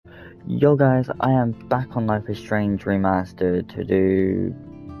Yo guys, I am back on Life is Strange Remastered to do,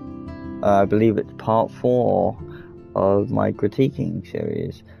 I believe it's part 4 of my critiquing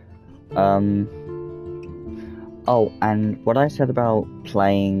series. Oh, and what I said about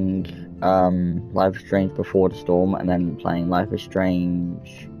playing Life is Strange Before the Storm and then playing Life is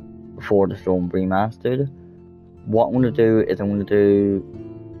Strange Before the Storm Remastered, what I'm going to do is I'm going to do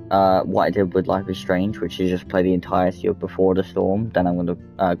what I did with Life is Strange, which is just play the entirety of Before the Storm, then I'm going to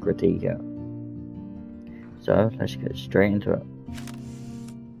critique it. So, let's get straight into it.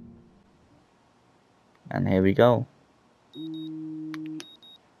 And here we go.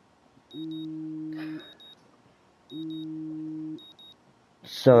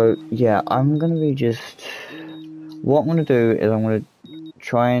 So, yeah, I'm going to be just... What I'm going to do is I'm going to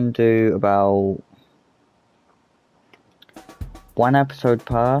try and do about 1 episode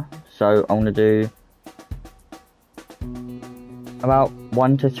per. So, I'm going to do about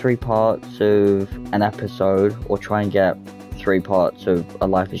 1 to 3 parts of an episode, or try and get 3 parts of a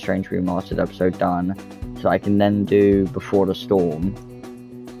Life is Strange Remastered episode done, so I can then do Before the Storm,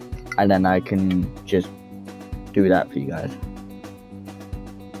 and then I can just do that for you guys.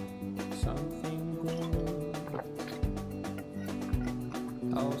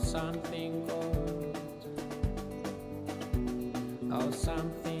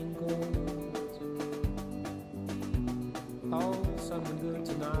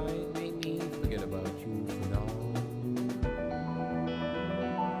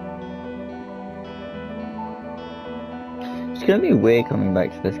 It's gonna be weird coming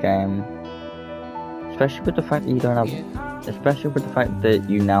back to this game, especially with the fact that you don't have, especially with the fact that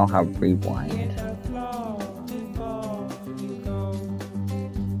you now have rewind.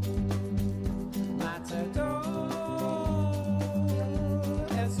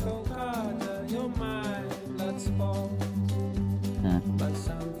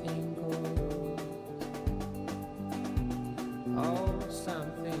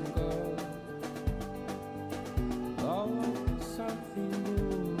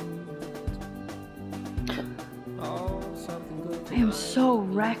 I am so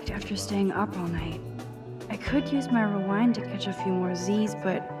wrecked after staying up all night. I could use my rewind to catch a few more Z's,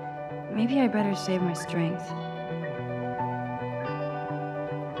 but maybe I better save my strength.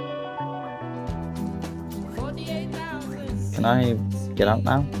 Can I get out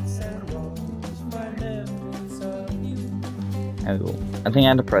now? There we go. I think I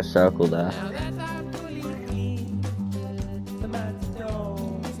had to press circle there.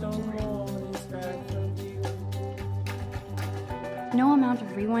 No amount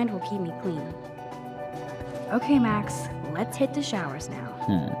of rewind will keep me clean. Okay, Max, let's hit the showers now.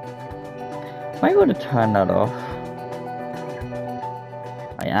 Am I going to turn that off?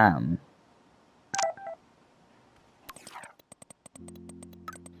 I am.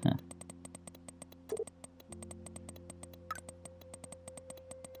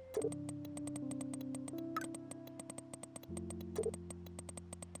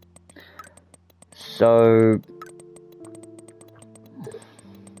 So,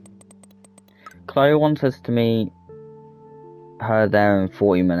 Chloe wants us to meet her there in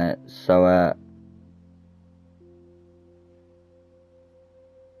 40 minutes, so at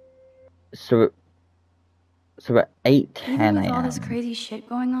 8:10 Even with all a.m. this crazy shit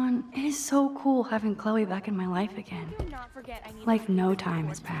going on, it is so cool having Chloe back in my life again. Like no time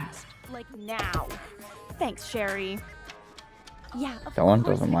has passed. Like now. Thanks, Sherry. Yeah, That one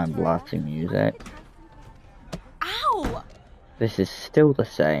doesn't mind blasting music. Ow! This is still the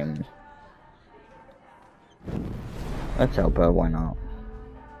same. Let's help her, why not?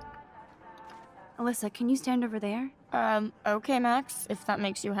 Alyssa, can you stand over there? Okay, Max, if that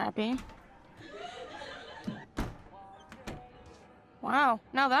makes you happy. Wow,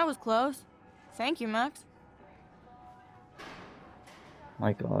 now that was close. Thank you, Max.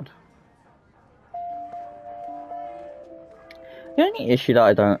 My god. The only issue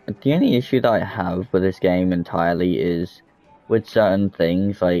that I have with this game entirely is with certain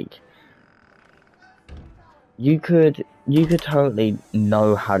things, like you could totally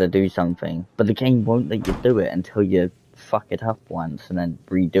know how to do something, but the game won't let you do it until you fuck it up once and then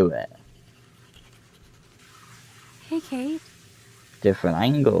redo it. Hey, Kate. Different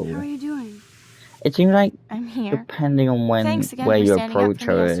angle. How are you doing? It seems like I'm here. depending on Thanks again where for you standing up approach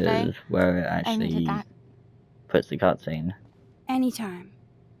for me her yesterday. is where it I needed actually that. puts the cutscene. Anytime.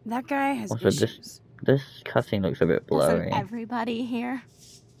 That guy has Also, issues. this cutscene looks a bit blurry. Doesn't everybody here?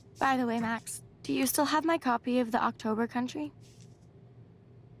 By the way, Max, do you still have my copy of the October Country?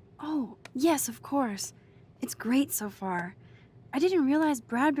 Oh, yes, of course. It's great so far. I didn't realize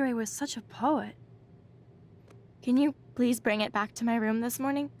Bradbury was such a poet. Can you please bring it back to my room this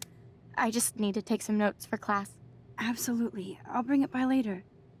morning? I just need to take some notes for class. Absolutely. I'll bring it by later.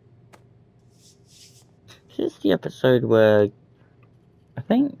 This is the episode where... I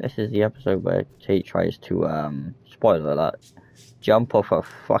think this is the episode where Kate tries to, spoiler alert, jump off a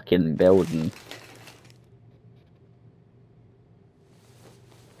fucking building.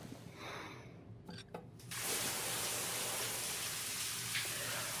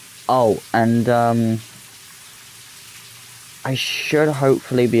 Oh, and, I should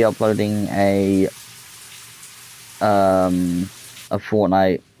hopefully be uploading a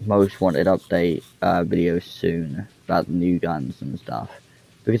Fortnite Most Wanted update, video soon about the new guns and stuff.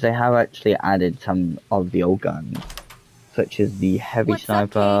 Because they have actually added some of the old guns, such as the heavy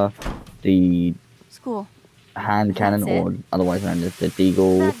sniper, the school hand cannon, or otherwise known as the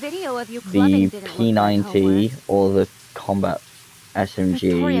deagle, the P90, or the combat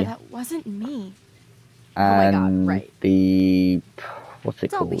Victoria, SMG, that wasn't me. and oh my God, right. the... what's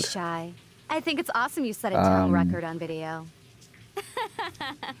it Don't called? be shy. I think it's awesome you set a town record on video.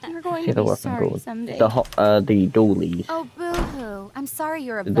 You're going See to the be weapon sorry called? someday. The dualies. Oh, boo-hoo. I'm sorry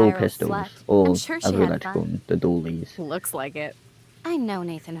you're a The dual viral pistols, slut. or I'm sure as she we had like to call fun. them, the dualies. Looks like it. I know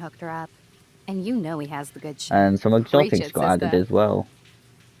Nathan hooked her up. And you know he has the good shit. And some exotics Preach it, got added sister. as well.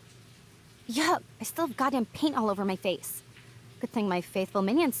 Yup, I still have goddamn paint all over my face. Good thing my faithful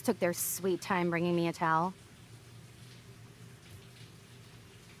minions took their sweet time bringing me a towel.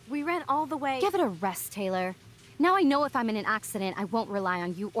 We ran all the way. Give it a rest, Taylor. Now I know if I'm in an accident, I won't rely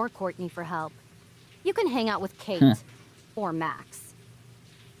on you or Courtney for help. You can hang out with Kate. Or Max.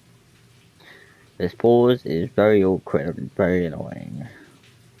 This pause is very awkward and very annoying.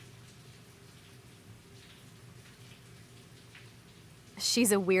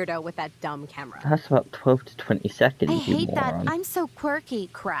 She's a weirdo with that dumb camera. That's about 12 to 20 seconds, I you hate that moron. I'm so quirky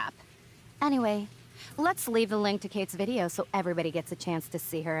crap. Anyway, let's leave the link to Kate's video so everybody gets a chance to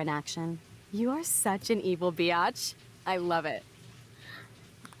see her in action. You are such an evil biatch. I love it.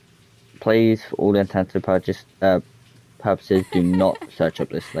 Please, for all intents and purposes, do not search up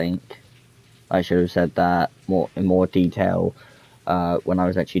this link. I should have said that in more detail when I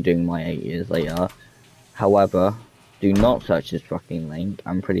was actually doing my 8 years later. However, do not search this fucking link.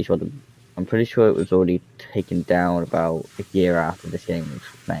 I'm pretty sure it was already taken down about a year after this game was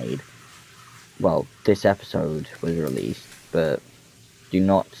made. Well, this episode was released, but do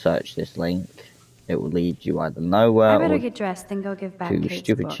not search this link. It will lead you either nowhere I better or get dressed and go give back to Kate's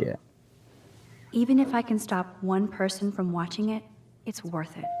stupid book. shit. Even if I can stop one person from watching it, it's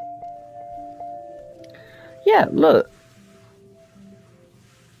worth it. Yeah, look.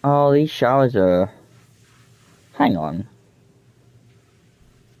 Oh, these showers are... Hang on.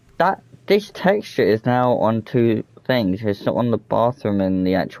 This texture is now on two things. It's on the bathroom in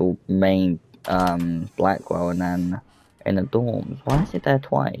the actual main Blackwell, and then in the dorms. Why is it there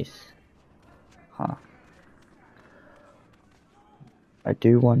twice? Huh. I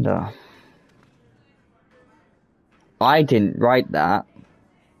do wonder. I didn't write that.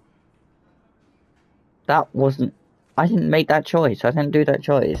 That wasn't... I didn't make that choice. I didn't do that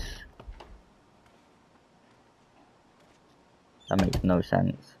choice. That makes no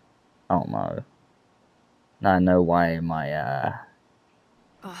sense. Oh no. Now I know why my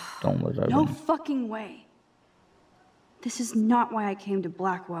dorm was open. No fucking way. This is not why I came to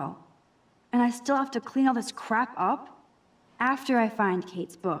Blackwell. And I still have to clean all this crap up after I find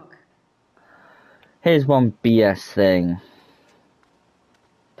Kate's book. Here's one BS thing.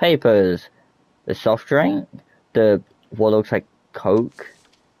 Papers. The soft drink. The what looks like Coke.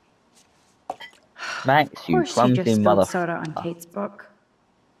 Max, you Of course she clumsy just spilled mother... soda on Kate's book.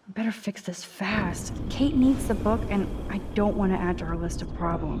 I better fix this fast. Kate needs the book, and I don't want to add to her list of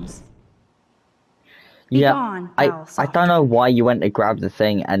problems. Yeah, gone, I Soft don't know drink. why you went to grab the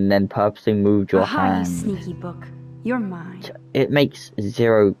thing and then purposely moved your Aha, you hand. sneaky book. You're mine. It makes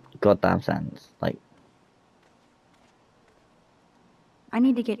zero goddamn sense. Like, I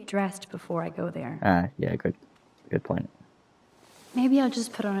need to get dressed before I go there. yeah, good point. Maybe I'll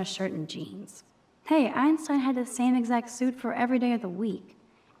just put on a shirt and jeans. Hey, Einstein had the same exact suit for every day of the week,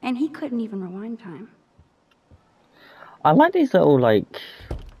 and he couldn't even rewind time. I like these little, like,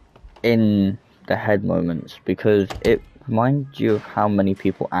 in the head moments, because it reminds you of how many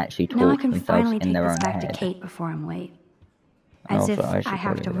people actually Now I talk can themselves finally in take their this own back head. to Kate before I'm late. And As also, if I should I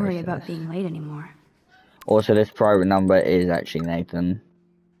have to probably worry erase about this. being late anymore. Also, this private number is actually Nathan.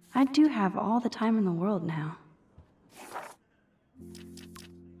 I do have all the time in the world now.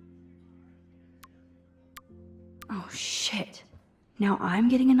 Oh shit. Now I'm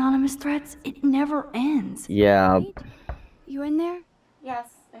getting anonymous threats? It never ends. Yeah, Kate? You in there? Yes,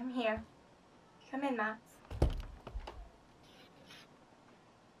 I'm here. Come in, Max.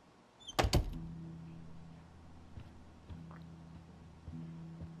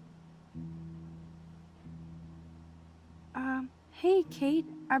 Hey, Kate,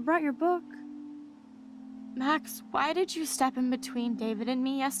 I brought your book. Max, why did you step in between David and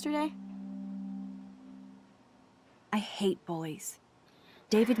me yesterday? I hate bullies.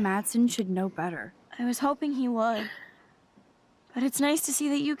 David Madsen should know better. I was hoping he would. But it's nice to see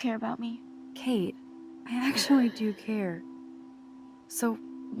that you care about me. Kate, I actually do care. So,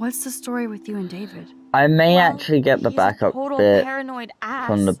 what's the story with you and David? I may Well, actually get the he's backup a total bit paranoid ass.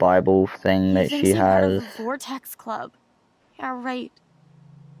 from the Bible thing He that thinks she I'm part of has. the Vortex Club. Yeah, right.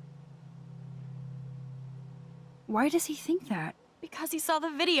 Why does he think that? Because he saw the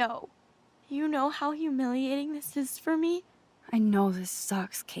video. You know how humiliating this is for me? I know this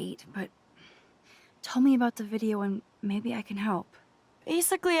sucks, Kate, but tell me about the video and maybe I can help.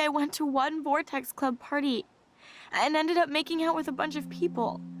 Basically, I went to one Vortex Club party and ended up making out with a bunch of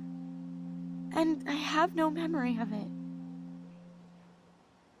people. And I have no memory of it.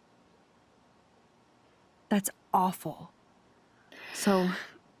 That's awful. So,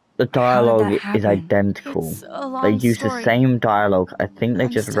 The dialogue is happen? identical. It's a long They use story. the same dialogue. I think they I'm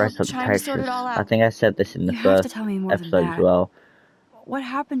just still rest up the trying to sort textures. it all I out. think I said this in the You have to first tell me more than episode as that. well. What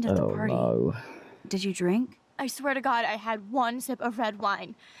happened at the Oh party? no. Did you drink? I swear to God, I had one sip of red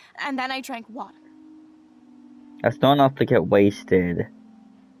wine, and then I drank water. That's not enough to get wasted.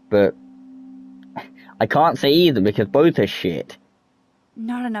 But I can't say either because both are shit.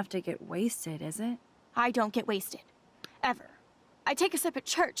 Not enough to get wasted, is it? I don't get wasted. Ever. I take a sip at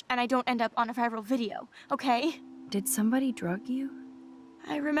church, and I don't end up on a viral video, okay? Did somebody drug you?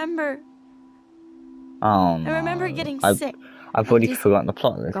 I remember Oh no. I remember getting sick. I've and already dizzy. forgotten the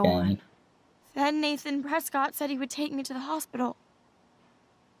plot of this Go game. on. Then Nathan Prescott said he would take me to the hospital.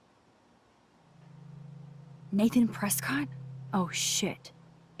 Nathan Prescott? Oh shit.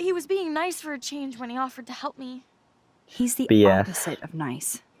 He was being nice for a change when he offered to help me. He's the BS. opposite of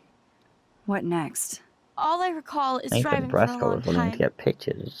nice. What next? All I recall is Nathan driving for a Prescott long was willing to time. get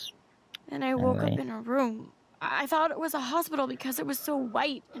pictures. And I woke Anyway. up in a room. I thought it was a hospital because it was so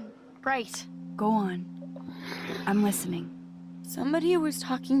white and bright. Go on. I'm listening. Somebody was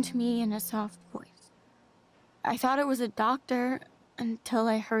talking to me in a soft voice. I thought it was a doctor until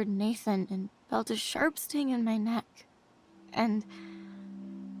I heard Nathan and felt a sharp sting in my neck. And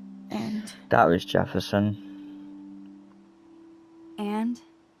That was Jefferson. And?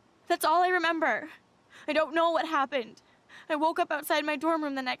 that's all I remember. I don't know what happened. I woke up outside my dorm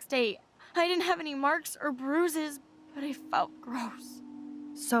room the next day. I didn't have any marks or bruises, but I felt gross.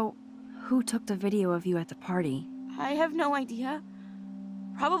 So, who took the video of you at the party? I have no idea.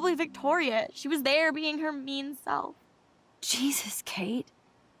 Probably Victoria. She was there being her mean self. Jesus, Kate.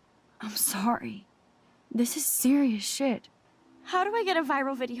 I'm sorry. This is serious shit. How do I get a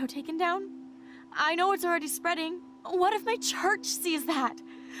viral video taken down? I know it's already spreading. What if my church sees that?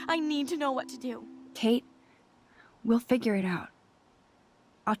 I need to know what to do. Kate, we'll figure it out.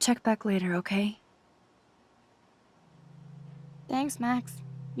 I'll check back later, okay? Thanks, Max.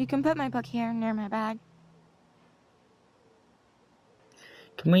 You can put my book here near my bag.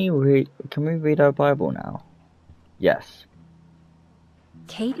 Can we read our Bible now? Yes.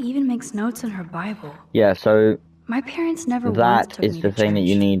 Kate even makes notes in her Bible. Yeah, so My parents never once that took is me the to thing that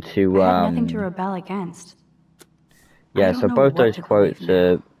you church. need to I had nothing to rebel against. I yeah, don't so know both what those to quotes believe now.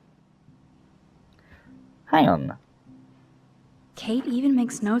 are hang on. Kate even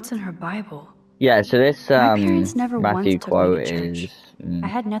makes notes in her Bible. Yeah, so this My parents never Matthew once took me quote to church. is I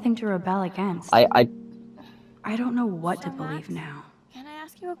had nothing to rebel against. I I don't know what to So, believe Max? now. Can I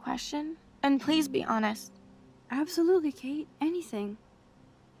ask you a question? And please be honest. Absolutely, Kate. Anything.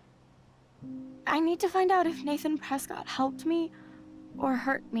 I need to find out if Nathan Prescott helped me or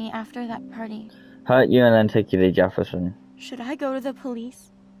hurt me after that party. hurt you and then take you to Jefferson. Should I go to the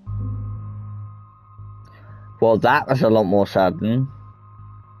police? Well, that was a lot more sudden.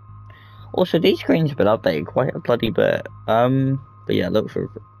 Also, these screens have been updated quite a bloody bit. But yeah, look for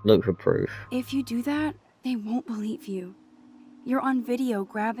proof. If you do that, they won't believe you. You're on video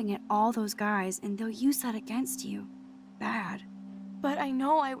grabbing at all those guys, and they'll use that against you. Bad. But I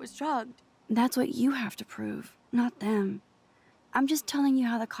know I was drugged. That's what you have to prove, not them. I'm just telling you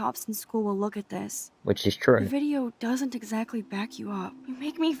how the cops in school will look at this. Which is The true. video doesn't exactly back you up. You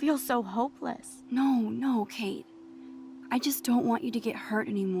make me feel so hopeless. No, Kate. I just don't want you to get hurt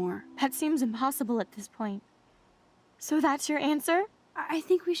anymore. That seems impossible at this point. So that's your answer? I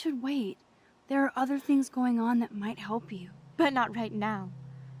think we should wait. There are other things going on that might help you. But not right now.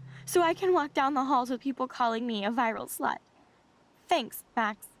 So I can walk down the halls with people calling me a viral slut. Thanks,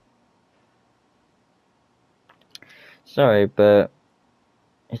 Max. Sorry, but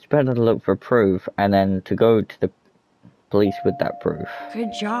it's better to look for proof and then to go to the police with that proof.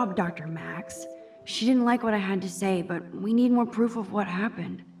 Good job, Dr. Max. She didn't like what I had to say, but we need more proof of what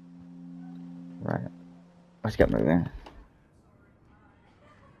happened. Right. Let's get moving.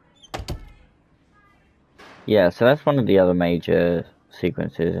 Yeah, so that's one of the other major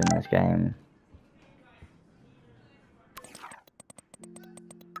sequences in this game.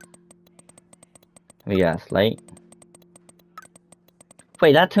 Yeah, it's late.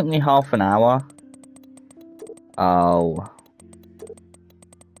 Wait, that took me half an hour? Oh.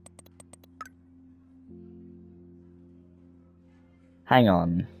 Hang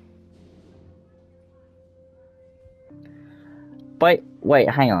on. Wait,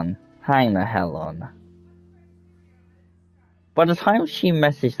 hang on. Hang the hell on. By the time she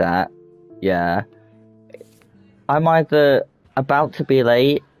messaged that, yeah, I'm either about to be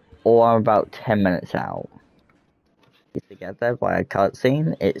late or I'm about 10 minutes out. To get there by a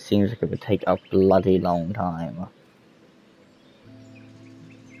cutscene, it seems like it would take a bloody long time.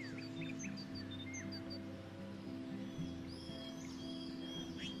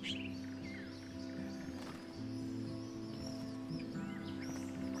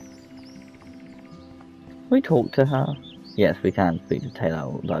 Can we talk to her? Yes, we can speak to Taylor,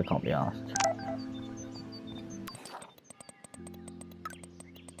 although I can't be asked.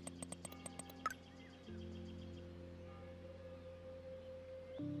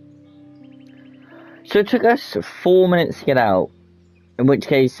 So it took us 4 minutes to get out, in which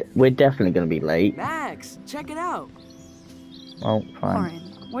case we're definitely going to be late. Max, check it out. Well, fine.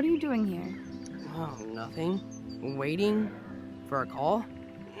 Warren, what are you doing here? Oh, nothing. Waiting for a call?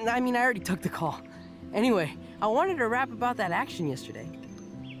 I mean, I already took the call. Anyway, I wanted to rap about that action yesterday.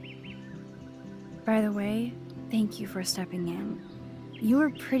 By the way, thank you for stepping in. You were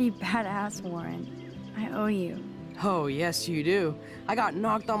pretty badass, Warren. I owe you. Oh, yes, you do. I got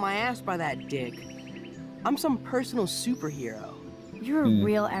knocked on my ass by that dick. I'm some personal superhero. You're a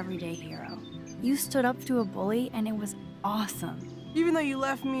real everyday hero. You stood up to a bully and it was awesome. Even though you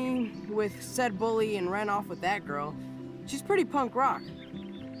left me with said bully and ran off with that girl, she's pretty punk rock.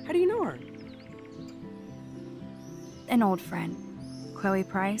 How do you know her? An old friend, Chloe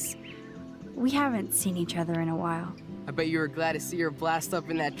Price. We haven't seen each other in a while. I bet you were glad to see her blast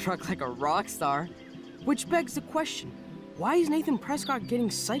up in that truck like a rock star. Which begs the question, why is Nathan Prescott getting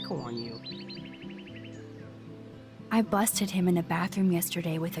psycho on you? I busted him in the bathroom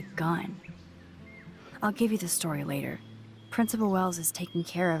yesterday with a gun. I'll give you the story later. Principal Wells is taking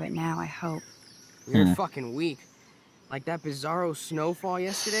care of it now, I hope. You're fucking weak. Like that bizarro snowfall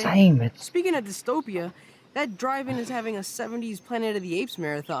yesterday? Same. Speaking of dystopia, that drive-in is having a 70s Planet of the Apes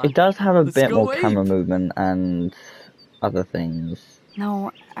marathon. It does have a Let's bit go more ape. camera movement and other things.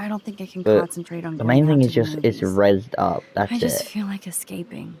 No, I don't think I can But concentrate on the going main thing out is to the just it's movies. rezzed up. That's I just it. feel like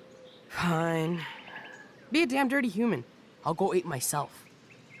escaping. Fine. Be a damn dirty human. I'll go ape myself.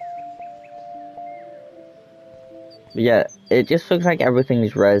 But yeah, it just looks like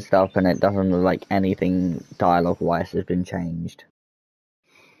everything's rezzed up and it doesn't look like anything dialogue-wise has been changed.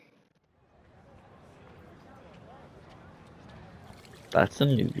 That's a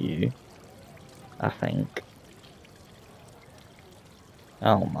new view, I think.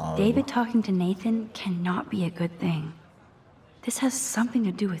 Oh no. David talking to Nathan cannot be a good thing. This has something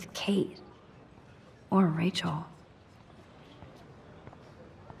to do with Kate. Or Rachel.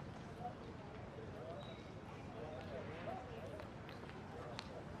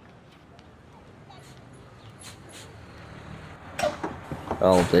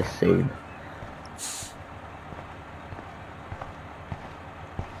 Oh, this scene.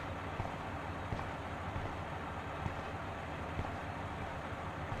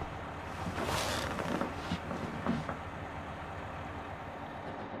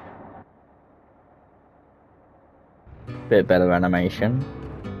 Bit better animation.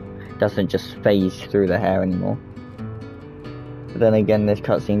 Doesn't just phase through the hair anymore. But then again, this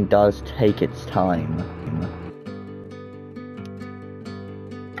cutscene does take its time.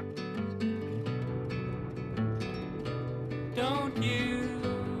 Don't you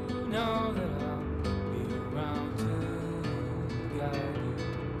know that I'll be around to guide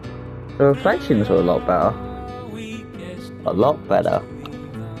you? The reflections are a lot better. A lot better.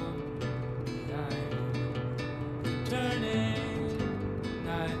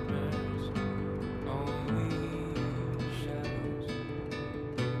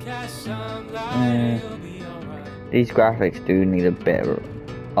 These graphics do need a bit,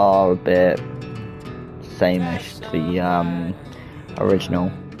 are a bit same-ish to the original.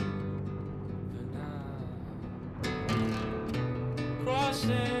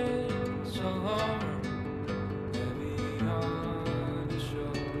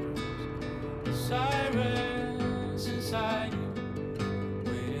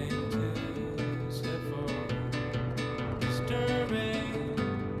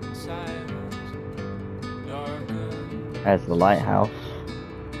 There's the lighthouse.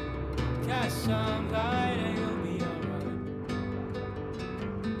 Catch some light and you'll be alright.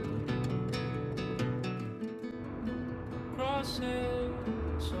 Crossing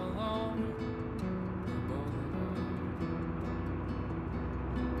so long the boulevard.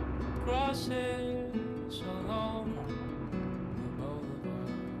 Crossing so long the boulevard.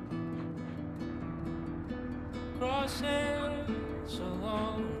 Crossing so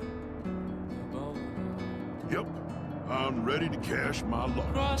long the boulevard. Yep, I'm ready to cash my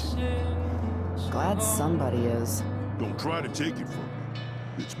lot. Crossing so Glad long. somebody is. Don't try to take it from me.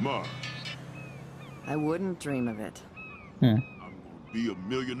 It's mine. I wouldn't dream of it. I'm gonna be a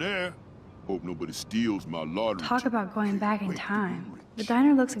millionaire. Hope nobody steals my lottery. Talk about going back in time. The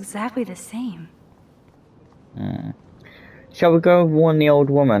diner looks exactly the same. Shall we go warn the old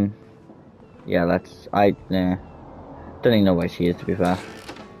woman? Yeah, that's... Nah. Don't even know where she is, to be fair.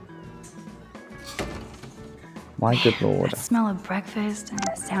 My good lord. That smell of breakfast and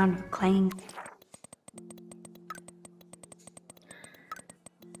the sound of clanging.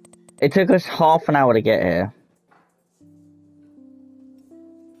 It took us half an hour to get here.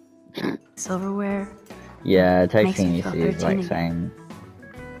 Silverware. Yeah, Makes texting me you feel is 13 like again. saying...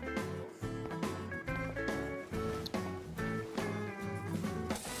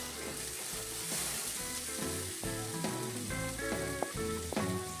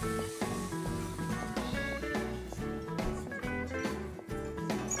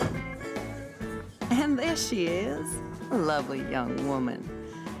 And there she is. A lovely young woman.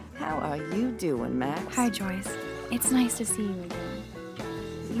 How are you doing, Max? Hi, Joyce. It's nice to see you again.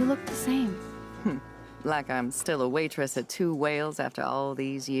 You look the same. Like I'm still a waitress at Two Whales after all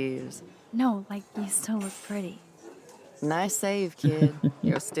these years. No, like you still look pretty. Nice save, kid.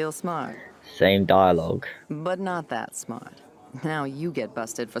 You're still smart. Same dialogue. But not that smart. Now you get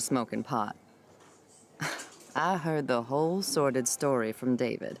busted for smoking pot. I heard the whole sordid story from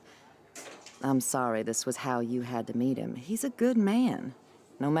David. I'm sorry this was how you had to meet him. He's a good man,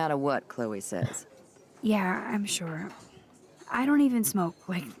 no matter what Chloe says. Yeah, I'm sure. I don't even smoke,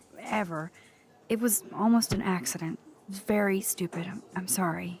 like, ever. It was almost an accident. It was very stupid. I'm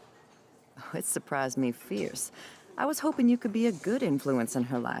sorry. Oh, it surprised me fierce. I was hoping you could be a good influence in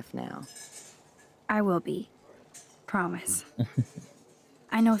her life now. I will be. Promise.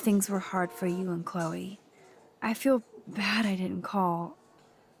 I know things were hard for you and Chloe. I feel bad I didn't call.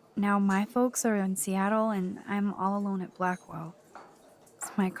 Now my folks are in Seattle and I'm all alone at Blackwell. It's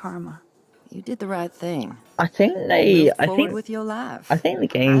my karma. You did the right thing. I think they... Move I forward think... with your life. I think the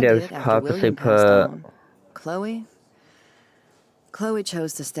game I devs did after purposely William passed put... on. Chloe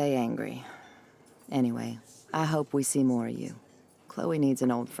chose to stay angry. Anyway, I hope we see more of you. Chloe needs an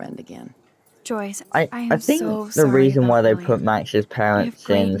old friend again. Joyce, I am think so the sorry reason why about they William. put Max's parents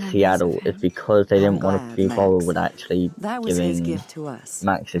great in memories Seattle of is him. because they I'm didn't want to glad, be bothered Max. with actually That was his giving gift to us.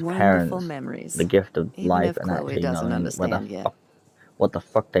 Max's Wonderful parents memories. the gift of Even life if and Chloe actually doesn't knowing understand yet. what the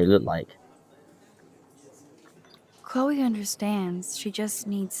fuck they look like. Chloe understands. She just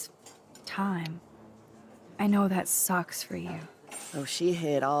needs time. I know that sucks for you. Oh, she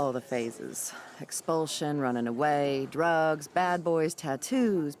hit all the phases. Expulsion, running away, drugs, bad boys,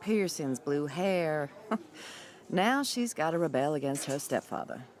 tattoos, piercings, blue hair. Now she's got to rebel against her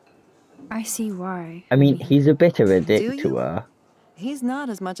stepfather. I see why. I mean, he's a bit of a dick Do to you? her. He's not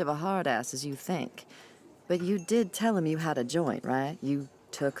as much of a hard ass as you think. But you did tell him you had a joint, right? You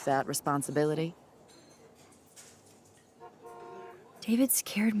took that responsibility? David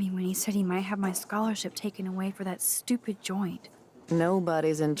scared me when he said he might have my scholarship taken away for that stupid joint.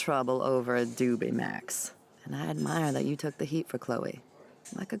 Nobody's in trouble over a doobie, Max. And I admire that you took the heat for Chloe.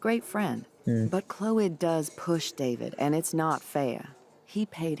 Like a great friend. But Chloe does push David, and it's not fair. He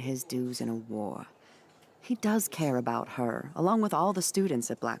paid his dues in a war. He does care about her, along with all the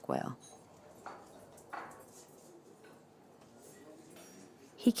students at Blackwell.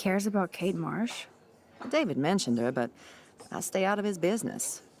 He cares about Kate Marsh? David mentioned her, but I stay out of his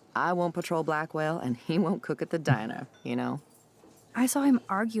business. I won't patrol Blackwell, and he won't cook at the diner, you know? I saw him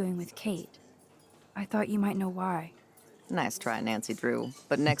arguing with Kate. I thought you might know why. Nice try, Nancy Drew.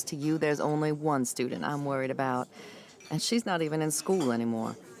 But next to you, there's only one student I'm worried about. And she's not even in school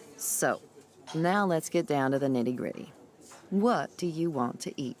anymore. So, now let's get down to the nitty-gritty. What do you want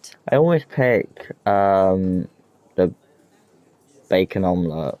to eat? I always pick the bacon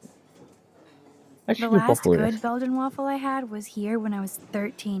omelette. I The should last waffle good this. Belgian waffle I had was here when I was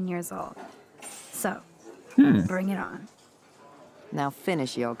 13 years old. So, bring it on. Now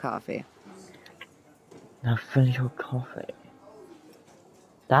finish your coffee. Now finish your coffee.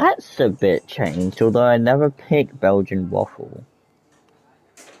 That's a bit changed, although I never pick Belgian waffle.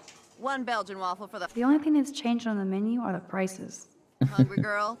 1 Belgian waffle for the The only thing that's changed on the menu are the prices. hungry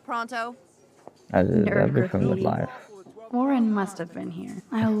girl. Pronto? As is Nerd everything with graffiti. life. Warren must have been here.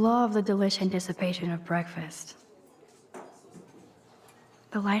 I love the delish anticipation of breakfast.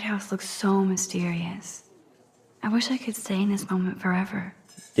 The lighthouse looks so mysterious. I wish I could stay in this moment forever.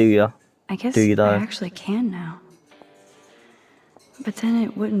 Do ya? I guess Do you I though? actually can now. But then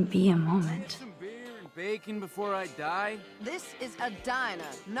it wouldn't be a moment. Some beer and bacon before I die? This is a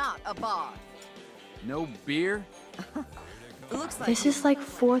diner, not a bar. No beer? Looks like This is like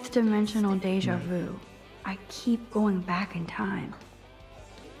fourth dimensional deja vu. I keep going back in time.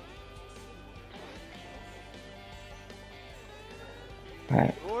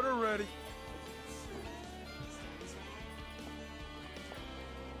 Right. Order ready.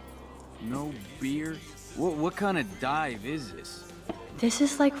 No beer? What kind of dive is this? This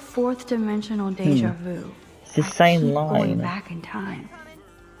is like fourth dimensional deja vu. It's the I same keep going line. back in time.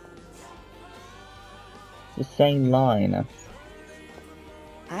 The same line.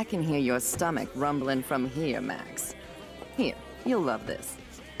 I can hear your stomach rumbling from here, Max. Here, you'll love this.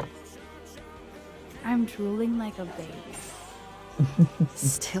 I'm drooling like a baby.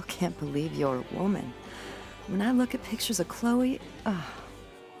 Still can't believe you're a woman. When I look at pictures of Chloe,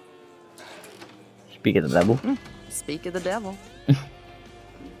 Speak of the devil. speak of the devil.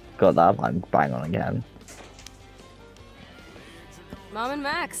 Got that line bang on again. Mom and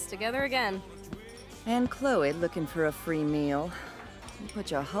Max, together again. And Chloe looking for a free meal. You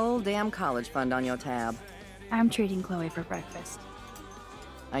put your whole damn college fund on your tab. I'm treating Chloe for breakfast.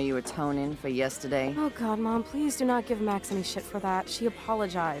 Are you atoning for yesterday? Oh god, Mom, please do not give Max any shit for that. She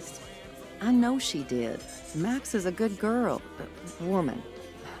apologized. I know she did. Max is a good girl, woman.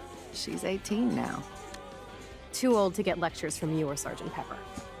 She's 18 now. Too old to get lectures from you or Sergeant Pepper.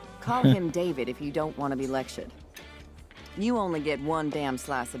 Call him David if you don't want to be lectured. You only get 1 damn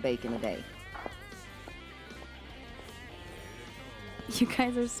slice of bacon a day. You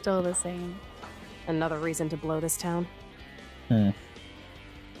guys are still the same. Another reason to blow this town. Hmm.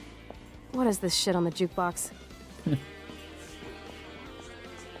 What is this shit on the jukebox?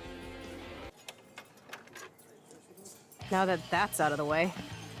 Now that that's out of the way.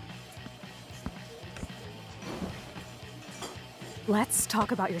 Let's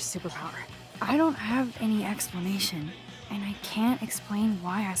talk about your superpower. I don't have any explanation, and I can't explain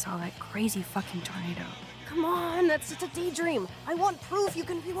why I saw that crazy fucking tornado. Come on, that's just a daydream. I want proof you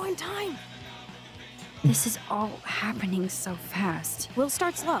can rewind time. This is all happening so fast. We'll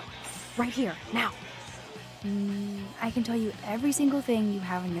start slow. Right here, now. I can tell you every single thing you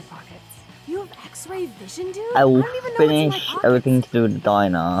have in your pockets. You have X-ray vision, dude? I will don't even know what's in my finish pockets. everything to do with the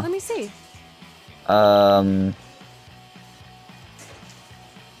diner. Let me see.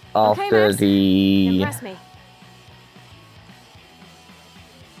 After Max. the Impress me.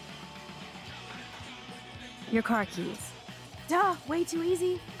 Your car keys. Duh, way too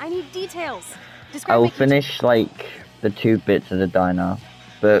easy. I need details. I Describe will my kitchen. finish like the 2 bits of the diner,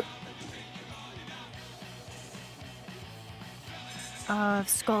 but A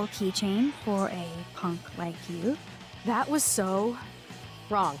skull keychain for a punk like you. That was so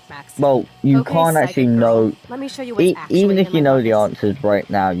wrong, Max. well, you Okay, can't psychic actually girl. know. Let me show you what's actually Even if in you my know the pockets. answers right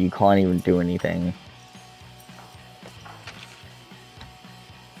now, you can't even do anything.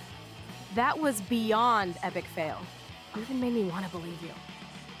 That was beyond epic fail. You even made me want to believe you.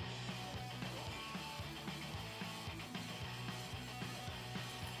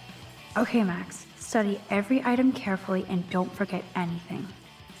 Okay, Max. Study every item carefully and don't forget anything.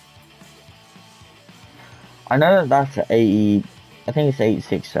 I know that that's 80. I think it's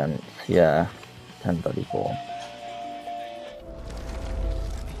 86 cents. Yeah, 10.34.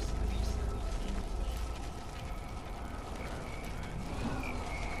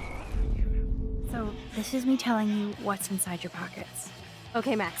 So, this is me telling you what's inside your pockets.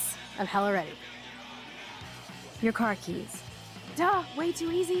 Okay, Max. I'm hella ready. Your car keys. Duh, way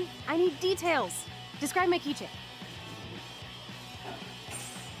too easy. I need details. Describe my keychain.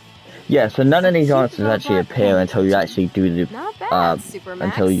 Yeah, so none of these Cute answers actually robot appear pen until you keychain. actually do the Not bad, Super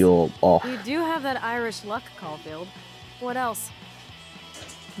Max. until you're off. You do have that Irish luck, Caulfield. What else?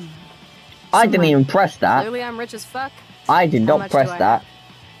 I didn't even press that. Clearly I'm rich as fuck. I did How not much press do I that. have?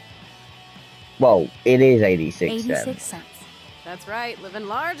 Well, it is 86 86 cents. cents. That's right, living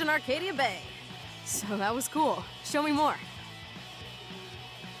large in Arcadia Bay. So that was cool. Show me more.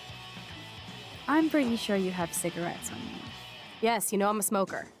 I'm pretty sure you have cigarettes on you. Yes, you know I'm a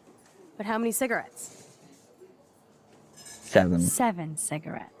smoker. But how many cigarettes? 7. 7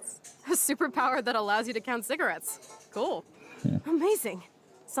 cigarettes. A superpower that allows you to count cigarettes. Cool. Amazing.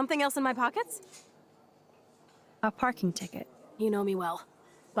 Something else in my pockets? A parking ticket. You know me well.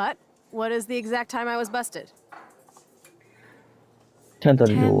 But What is the exact time I was busted?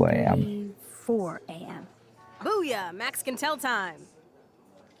 10:32 a.m. 4 a.m. Booyah! Max can tell time.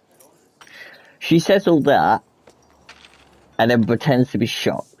 She says all that, and then pretends to be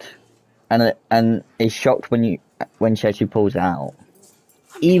shocked, and is shocked when she actually pulls it out,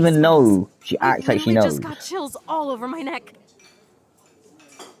 even though she acts like she knows. Just got chills all over my neck.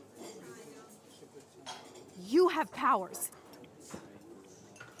 You have powers.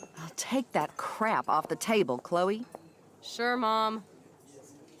 I'll take that crap off the table, Chloe. Sure, Mom.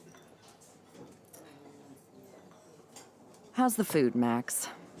 How's the food, Max?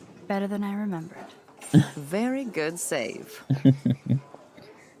 Better than I remembered. Very good save.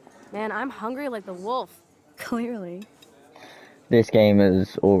 Man, I'm hungry like the wolf. Clearly. This game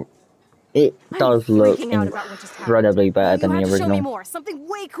is, or it does look freaking out about what just incredibly better than the You have to show me original, more. Something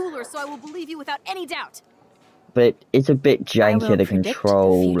way cooler so I will believe you without any doubt. but it's a bit I will jankier to predict the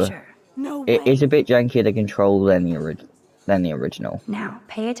control. future. No way. It is a bit jankier to control than the original. Now,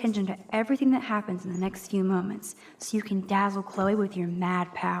 pay attention to everything that happens in the next few moments, so you can dazzle Chloe with your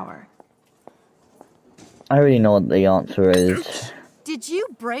mad power. I already know what the answer is. Did you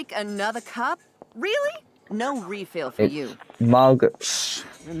break another cup? Really? No refill for you. It's mug.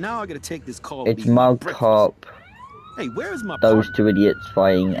 And now I gotta take this call. It's mug, cup, Hey, where is my those two idiots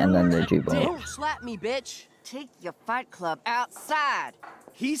fighting, and then the jukebox. Don't slap me, bitch. Take your fight club outside.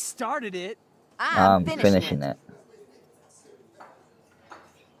 He started it. I'm Finishing it.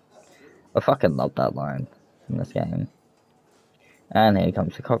 I fucking love that line in this game. And here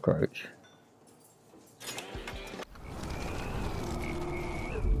comes the cockroach.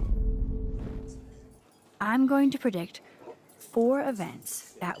 I'm going to predict 4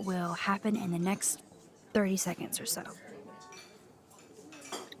 events that will happen in the next 30 seconds or so.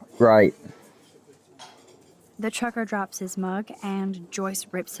 Right. The trucker drops his mug, and Joyce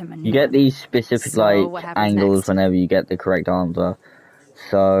rips him a new You get one. these specific So, what like happens angles next? whenever you get the correct answer.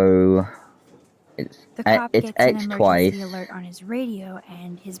 So it's The cop it's gets an X emergency twice. alert on his radio,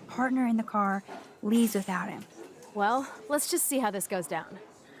 and his partner in the car leaves without him. Well, let's just see how this goes down.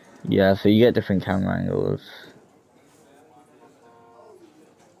 Yeah, so you get different camera angles.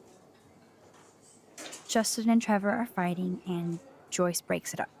 Justin and Trevor are fighting, and Joyce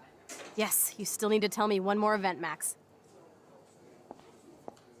breaks it up. Yes, you still need to tell me one more event, Max.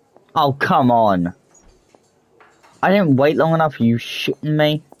 Oh, come on. I didn't wait long enough, you shitting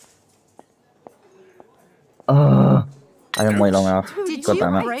me? Ugh. I didn't wait long enough. Did God you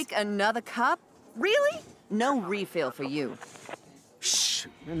damn it. break another cup? Really? No refill for you. Shh.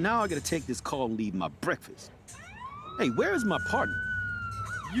 And now I gotta take this call and leave my breakfast. Hey, where is my partner?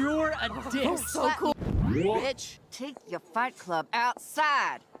 You're a dick. So cool. Bitch, take your fight club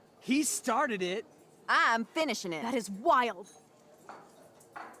outside. He started it. I'm finishing it. That is wild.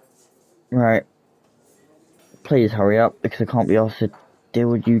 Right. Please hurry up, because I can't be asked to deal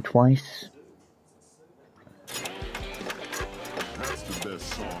with you twice. That's the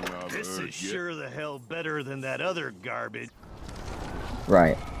best song I've This heard is yet. sure the hell better than that other garbage.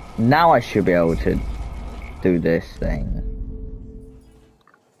 Right. Now I should be able to do this thing.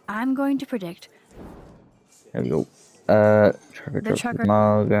 I'm going to predict There we go. Trevor The drops his trucker-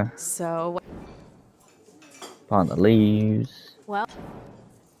 mug. So, Partner leaves. well,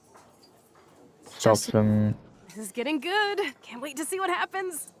 Stops him. this is getting good. Can't wait to see what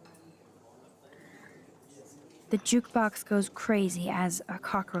happens. the jukebox goes crazy as a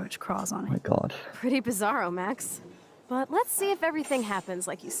cockroach crawls on Oh my it. god. Pretty bizarro, Max. But let's see if everything happens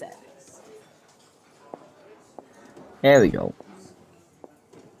like you said. There we go.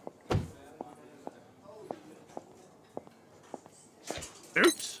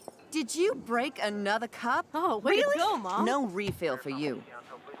 Oops. Did you break another cup? Oh, way to go, Mom. No refill for you.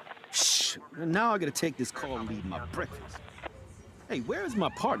 Shh. And now I gotta take this call and leave my breakfast. Hey, where is my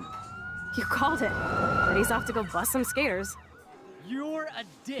partner? You called it. But he's off to go bust some skaters. You're a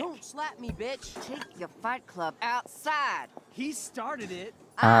dick. Don't slap me, bitch. Take your fight club outside. He started it.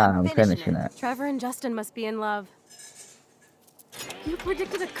 I'm finishing it. Trevor and Justin must be in love. You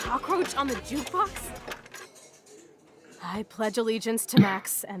predicted a cockroach on the jukebox? I pledge allegiance to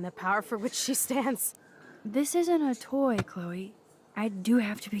Max and the power for which she stands. This isn't a toy, Chloe. I do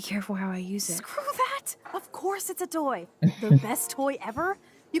have to be careful how I use it. Screw that! Of course it's a toy. The best toy ever?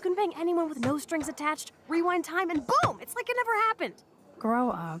 You can bang anyone with no strings attached, rewind time, and boom! It's like it never happened. Grow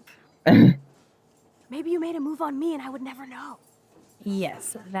up. Maybe you made a move on me and I would never know.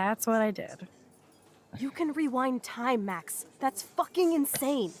 Yes, that's what I did. You can rewind time, Max. That's fucking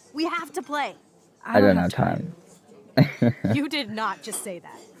insane. We have to play. I don't have time. You did not just say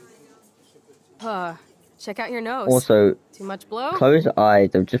that. Check out your nose. Also, Too much blow? Chloe's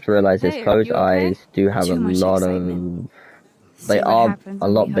eyes, I've just realized this, Hey, are Chloe's you okay? eyes do have Too a much lot excitement. of... They See what are happens a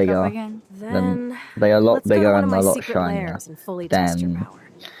when we lot hook up bigger again? than... They are a lot Let's go to bigger one and of a my lot secret shinier lairs and fully test your than power.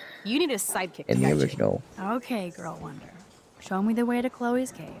 You need a sidekick to in the guide you. original. Okay, Girl Wonder. Show me the way to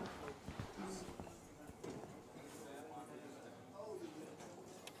Chloe's cave.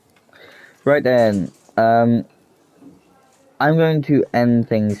 Right then, I'm going to end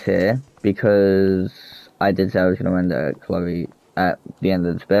things here because I did say I was going to end at Chloe at the end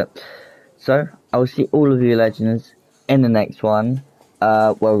of this bit. So, I will see all of you legends in the next one,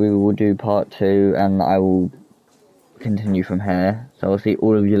 where we will do part 2 and I will continue from here. So I'll see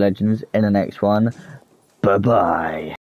all of you legends in the next one. Bye bye.